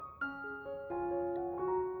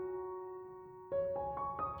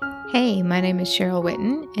Hey, my name is Cheryl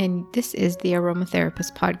Witten, and this is the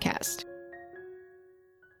Aromatherapist Podcast.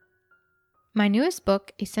 My newest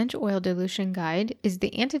book, Essential Oil Dilution Guide, is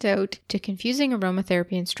the antidote to confusing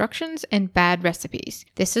aromatherapy instructions and bad recipes.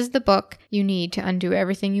 This is the book you need to undo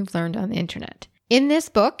everything you've learned on the internet. In this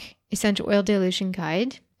book, Essential Oil Dilution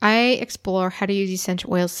Guide, I explore how to use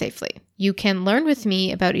essential oils safely. You can learn with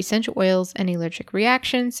me about essential oils and allergic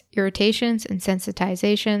reactions, irritations and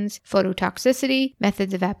sensitizations, phototoxicity,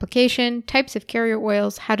 methods of application, types of carrier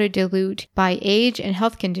oils, how to dilute by age and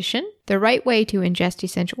health condition, the right way to ingest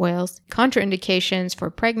essential oils, contraindications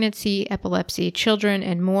for pregnancy, epilepsy, children,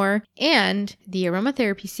 and more, and the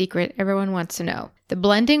aromatherapy secret everyone wants to know, the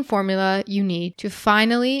blending formula you need to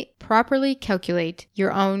finally properly calculate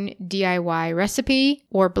your own DIY recipe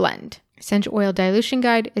or blend. Essential Oil Dilution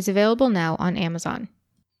Guide is available now on Amazon.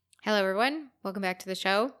 Hello everyone, welcome back to the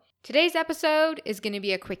show. Today's episode is going to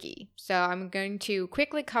be a quickie. So I'm going to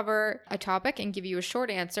quickly cover a topic and give you a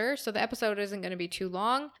short answer. So the episode isn't going to be too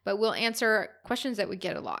long, but we'll answer questions that we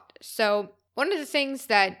get a lot. So one of the things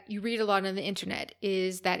that you read a lot on the internet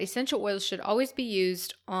is that essential oils should always be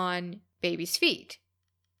used on babies' feet.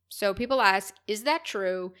 So people ask, is that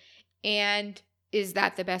true? And is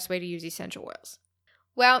that the best way to use essential oils?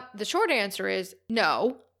 Well, the short answer is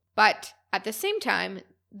no, but at the same time,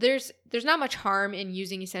 there's not much harm in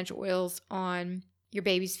using essential oils on your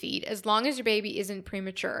baby's feet. As long as your baby isn't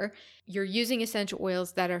premature, you're using essential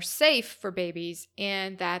oils that are safe for babies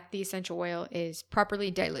and that the essential oil is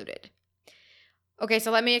properly diluted. Okay,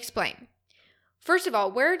 so let me explain. First of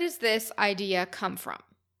all, where does this idea come from?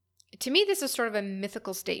 To me, this is sort of a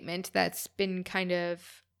mythical statement that's been kind of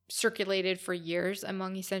circulated for years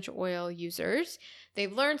among essential oil users.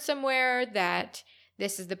 They've learned somewhere that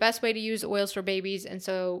this is the best way to use oils for babies, and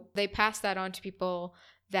so they pass that on to people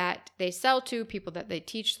that they sell to, people that they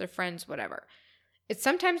teach, their friends, whatever. It's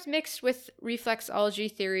sometimes mixed with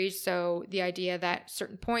reflexology theories, so the idea that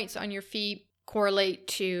certain points on your feet correlate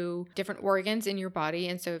to different organs in your body,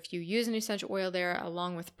 and so if you use an essential oil there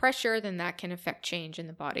along with pressure, then that can affect change in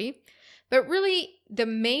the body. But really, the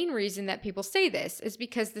main reason that people say this is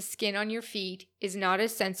because the skin on your feet is not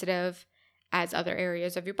as sensitive as other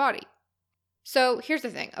areas of your body. So here's the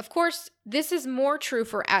thing. Of course, this is more true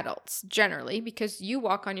for adults generally because you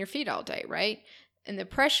walk on your feet all day, right? And the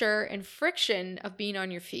pressure and friction of being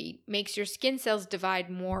on your feet makes your skin cells divide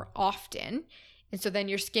more often. And so then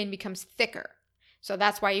your skin becomes thicker. So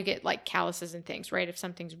that's why you get like calluses and things, right? If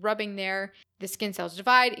something's rubbing there, the skin cells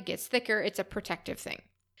divide, it gets thicker. It's a protective thing.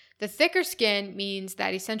 The thicker skin means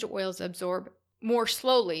that essential oils absorb more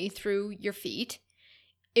slowly through your feet.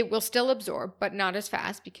 It will still absorb, but not as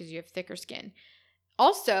fast because you have thicker skin.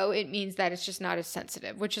 Also, it means that it's just not as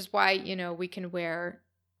sensitive, which is why, we can wear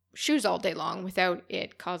shoes all day long without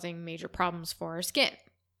it causing major problems for our skin.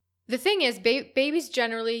 The thing is, babies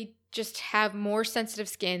generally just have more sensitive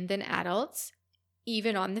skin than adults,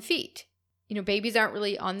 even on the feet. Babies aren't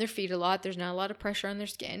really on their feet a lot. There's not a lot of pressure on their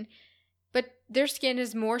skin, but their skin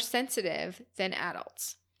is more sensitive than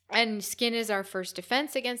adults. And skin is our first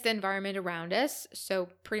defense against the environment around us. So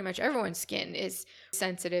pretty much everyone's skin is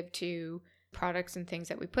sensitive to products and things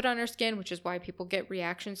that we put on our skin, which is why people get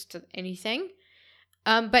reactions to anything.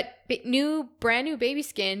 But brand new baby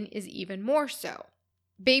skin is even more so.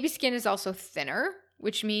 Baby skin is also thinner,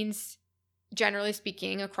 which means, generally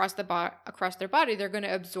speaking, across their body, they're going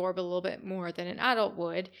to absorb a little bit more than an adult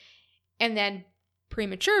would. And then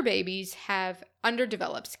premature babies have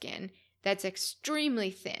underdeveloped skin that's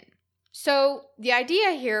extremely thin. So the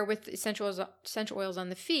idea here with essential oils on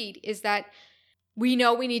the feet is that we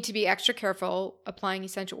know we need to be extra careful applying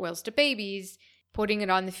essential oils to babies. Putting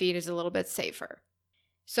it on the feet is a little bit safer.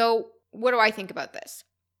 So what do I think about this?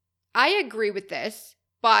 I agree with this,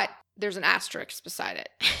 but there's an asterisk beside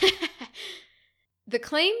it. The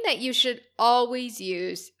claim that you should always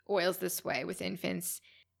use oils this way with infants,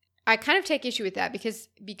 I kind of take issue with that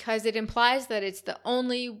because it implies that it's the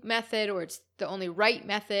only method or it's the only right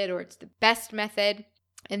method or it's the best method,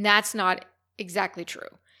 and that's not exactly true.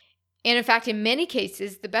 And in fact, in many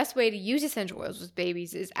cases, the best way to use essential oils with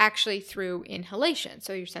babies is actually through inhalation,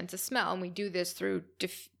 so your sense of smell, and we do this through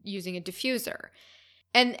using a diffuser.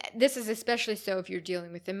 And this is especially so if you're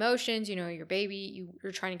dealing with emotions, your baby,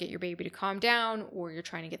 you're trying to get your baby to calm down, or you're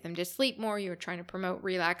trying to get them to sleep more, you're trying to promote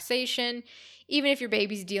relaxation, even if your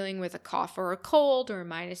baby's dealing with a cough or a cold or a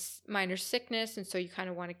minor sickness, and so you kind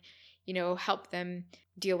of want to, help them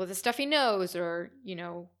deal with a stuffy nose or,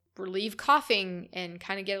 relieve coughing and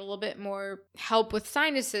kind of get a little bit more help with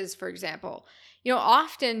sinuses, for example.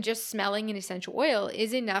 Often just smelling an essential oil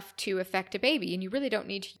is enough to affect a baby, and you really don't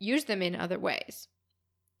need to use them in other ways.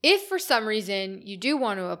 If for some reason you do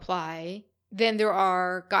want to apply, then there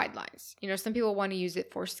are guidelines. Some people want to use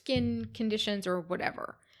it for skin conditions or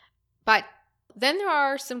whatever. But then there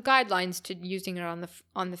are some guidelines to using it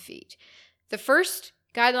on the feet. The first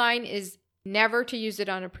guideline is never to use it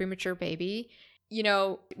on a premature baby. We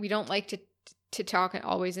don't like to talk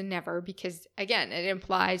always and never because, again, it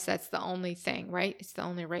implies that's the only thing, right? It's the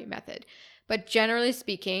only right method. But generally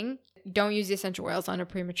speaking, don't use the essential oils on a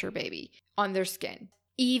premature baby, on their skin,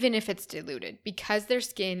 even if it's diluted, because their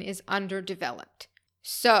skin is underdeveloped.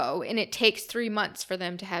 And it takes 3 months for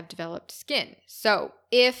them to have developed skin. So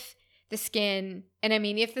if the skin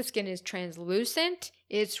is translucent,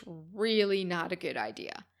 it's really not a good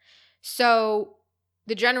idea. So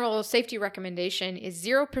the general safety recommendation is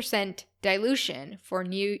 0% dilution for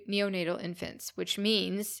neonatal infants, which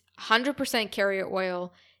means 100% carrier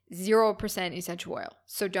oil, 0% essential oil.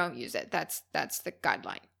 So don't use it. That's the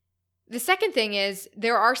guideline. The second thing is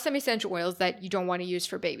there are some essential oils that you don't want to use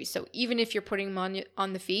for babies. So even if you're putting them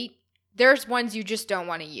on the feet, there's ones you just don't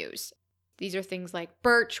want to use. These are things like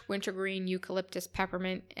birch, wintergreen, eucalyptus,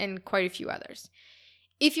 peppermint, and quite a few others.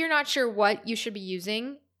 If you're not sure what you should be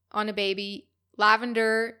using on a baby,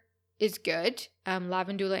 lavender is good.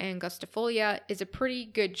 Lavandula angustifolia is a pretty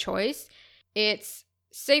good choice. It's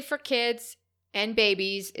safe for kids and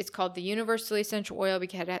babies. It's called the universal essential oil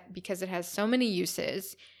because it has so many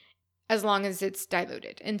uses as long as it's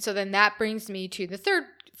diluted. And so then that brings me to the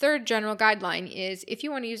third general guideline is if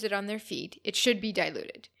you want to use it on their feet, it should be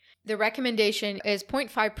diluted. The recommendation is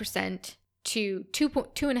 0.5% to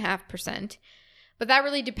 2.5%, but that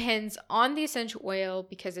really depends on the essential oil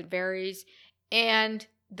because it varies and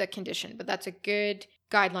the condition. But that's a good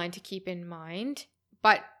guideline to keep in mind.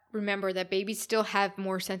 But remember that babies still have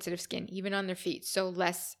more sensitive skin, even on their feet, so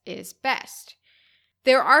less is best.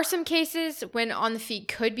 There are some cases when on the feet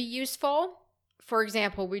could be useful. For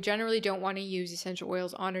example, we generally don't want to use essential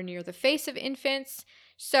oils on or near the face of infants.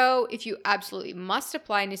 So if you absolutely must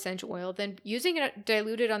apply an essential oil, then using it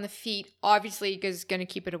diluted on the feet obviously is going to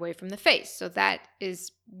keep it away from the face. So that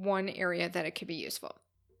is one area that it could be useful.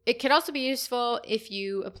 It could also be useful if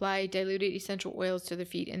you apply diluted essential oils to the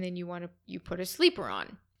feet and then you put a sleeper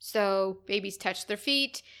on. So babies touch their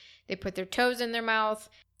feet, they put their toes in their mouth.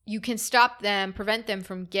 You can prevent them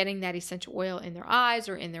from getting that essential oil in their eyes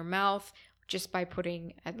or in their mouth just by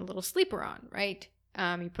putting a little sleeper on, right?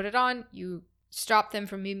 You put it on, you stop them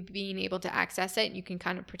from being able to access it, and you can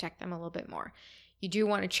kind of protect them a little bit more. You do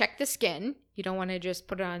want to check the skin. You don't want to just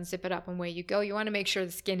put it on, zip it up, and away you go. You want to make sure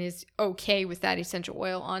the skin is okay with that essential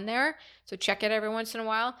oil on there. So check it every once in a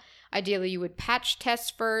while. Ideally, you would patch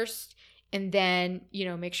test first, and then,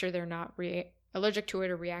 make sure they're not allergic to it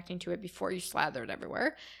or reacting to it before you slather it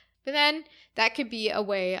everywhere. But then that could be a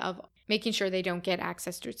way of making sure they don't get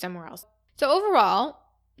access to it somewhere else. So overall,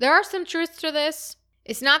 there are some truths to this.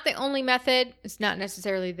 It's not the only method. It's not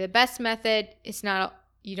necessarily the best method.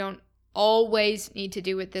 You don't always need to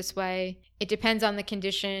do it this way. It depends on the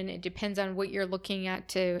condition. It depends on what you're looking at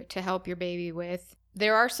to help your baby with.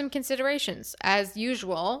 There are some considerations. As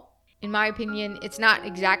usual, in my opinion, it's not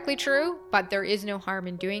exactly true, but there is no harm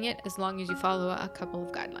in doing it as long as you follow a couple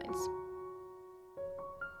of guidelines.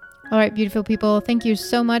 All right, beautiful people, thank you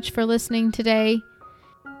so much for listening today.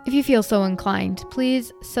 If you feel so inclined,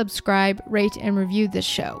 please subscribe, rate, and review this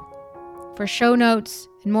show. For show notes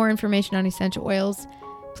and more information on essential oils,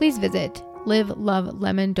 please visit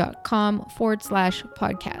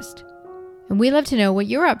livelovelemon.com/podcast. And we love to know what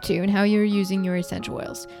you're up to and how you're using your essential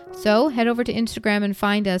oils. So head over to Instagram and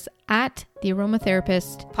find us at the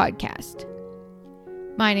Aromatherapist Podcast.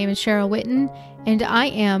 My name is Cheryl Whitten, and I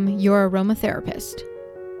am your aromatherapist.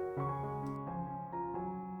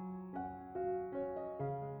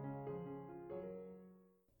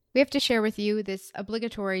 We have to share with you this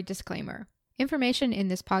obligatory disclaimer. Information in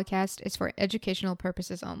this podcast is for educational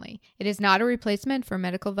purposes only. It is not a replacement for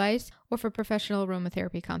medical advice or for professional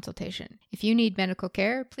aromatherapy consultation. If you need medical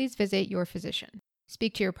care, please visit your physician.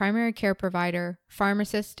 Speak to your primary care provider,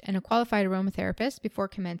 pharmacist, and a qualified aromatherapist before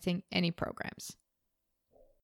commencing any programs.